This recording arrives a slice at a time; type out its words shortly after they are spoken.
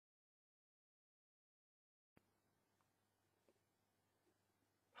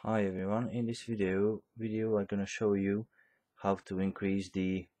Hi everyone, in this video I'm gonna show you how to increase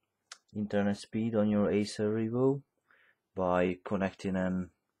the internet speed on your Acer Revo by connecting an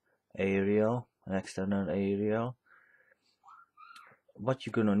external aerial. What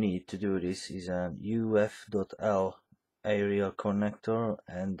you're gonna need to do this is a UF.L aerial connector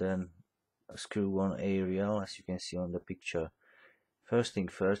and then a screw-on aerial, as you can see on the picture. First thing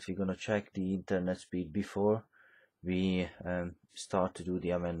first, we're gonna check the internet speed before we start to do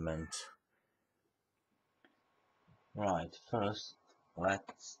the amendment. Right, first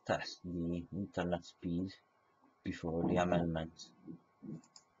let's test the internet speed before the amendment.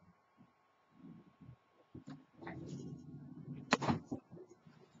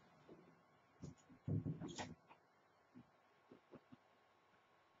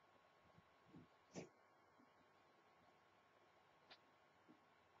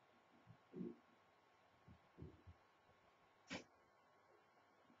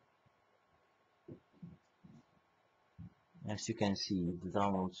 As you can see, the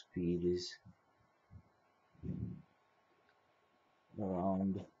download speed is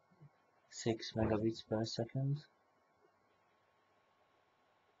around 6 megabits per second.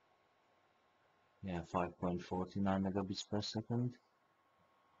 Yeah, 5.49 megabits per second.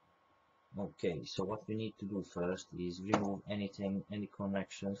 Okay, so what we need to do first is remove any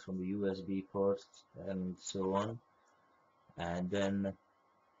connections from the USB ports and so on, and then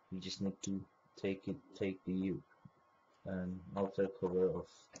we just need to take the outer cover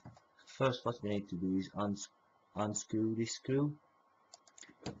off. First, what we need to do is unscrew this screw.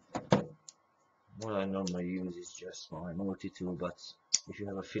 What I normally use is just my multi-tool, but if you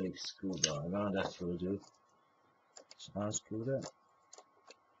have a Phillips screwdriver, that will do. So unscrew that.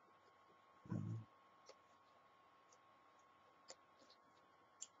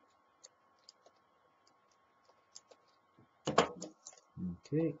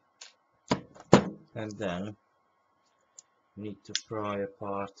 Okay, and then we need to pry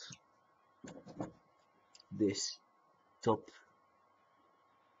apart this top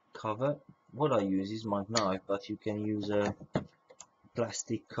cover. What I use is my knife, but you can use a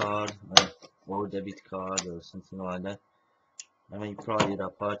plastic card or debit card or something like that. And when you pry it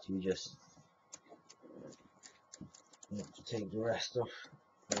apart, you just need to take the rest off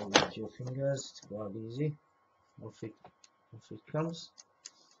with your fingers. It's quite easy. Off it comes.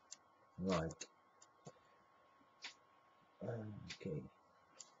 Right. Okay.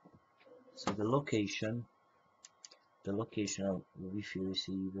 So the location of the Wi-Fi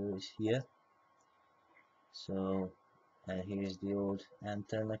receiver is here. So here is the old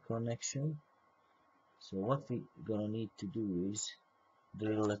antenna connection. So what we're gonna need to do is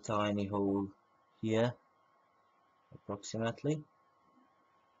drill a tiny hole here, approximately,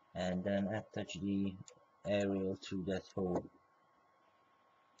 and then attach the aerial through that hole.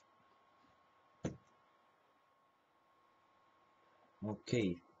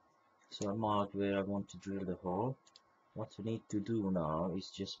 Okay, so I marked where I want to drill the hole. What we need to do now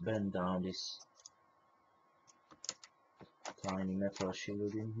is just bend down this tiny metal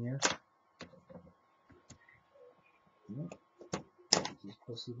shield in here. It is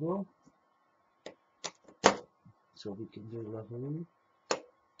possible. So we can drill a hole.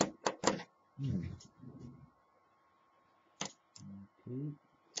 Okay.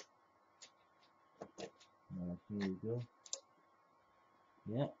 Here we go.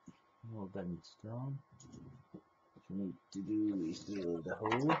 Yeah, we'll bend it down. What we need to do is drill the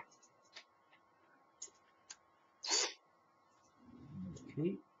hole. Okay.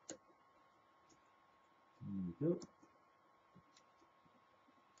 Here we go.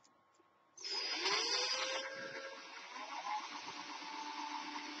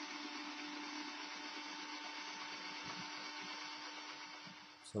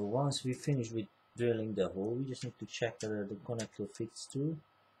 So once we finish with drilling the hole, we just need to check whether the connector fits through.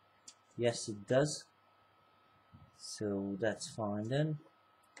 Yes, it does. So that's fine then.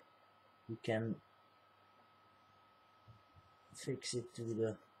 We can fix it to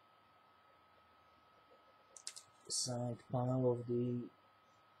the side panel of the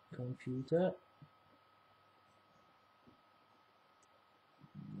computer.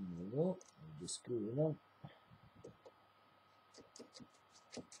 There we go. Just screw it on.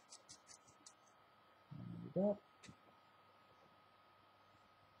 There we go.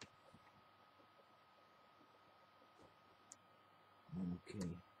 Okay.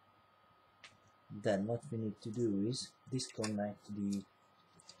 Then what we need to do is disconnect the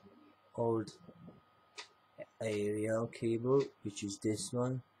old aerial cable, which is this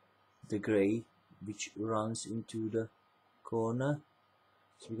one, the gray, which runs into the corner.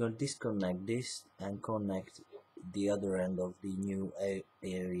 So we're going to disconnect this and connect the other end of the new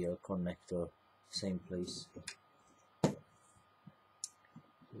area connector, same place. So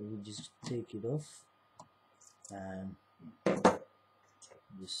we just take it off and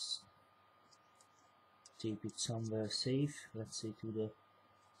just tape it somewhere safe, let's say to the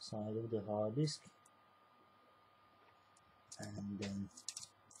side of the hard disk, and then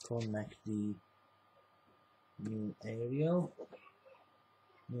connect the new area,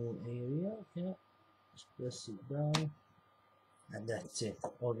 yeah, just press it down, and that's it.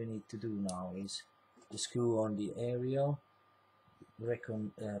 All we need to do now is to screw on the area,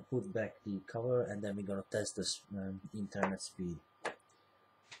 put back the cover, and then we're gonna test this internet speed,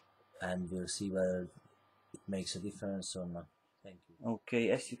 and we'll see whether it makes a difference or not. Thank you. Okay,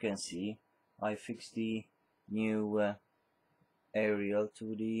 as you can see, I fixed the new aerial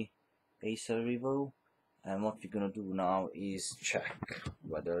to the Acer Revo, and what we're gonna do now is check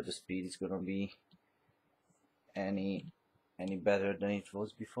whether the speed is gonna be any better than it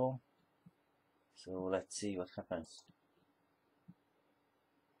was before. So let's see what happens.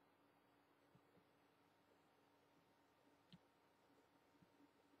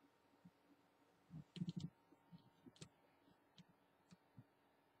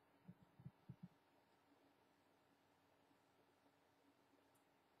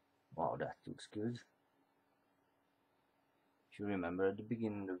 Wow, that looks good. If you remember at the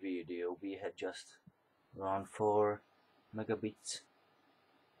beginning of the video, we had just around 4 megabits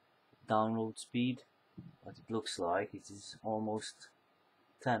download speed, but it looks like it is almost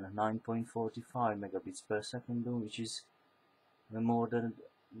 9.45 megabits per second, which is more than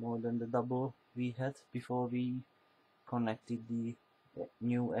the double we had before we connected the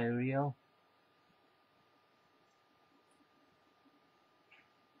new aerial.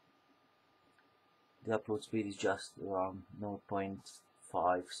 The upload speed is just around 0.5,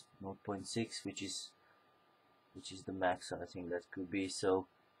 0.6, which is the max I think that could be. So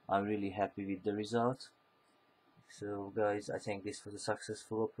I'm really happy with the result. So guys, I think this was a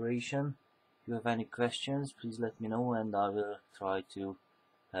successful operation. If you have any questions, please let me know and I will try to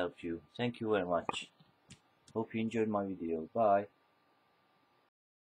help you. Thank you very much. Hope you enjoyed my video. Bye.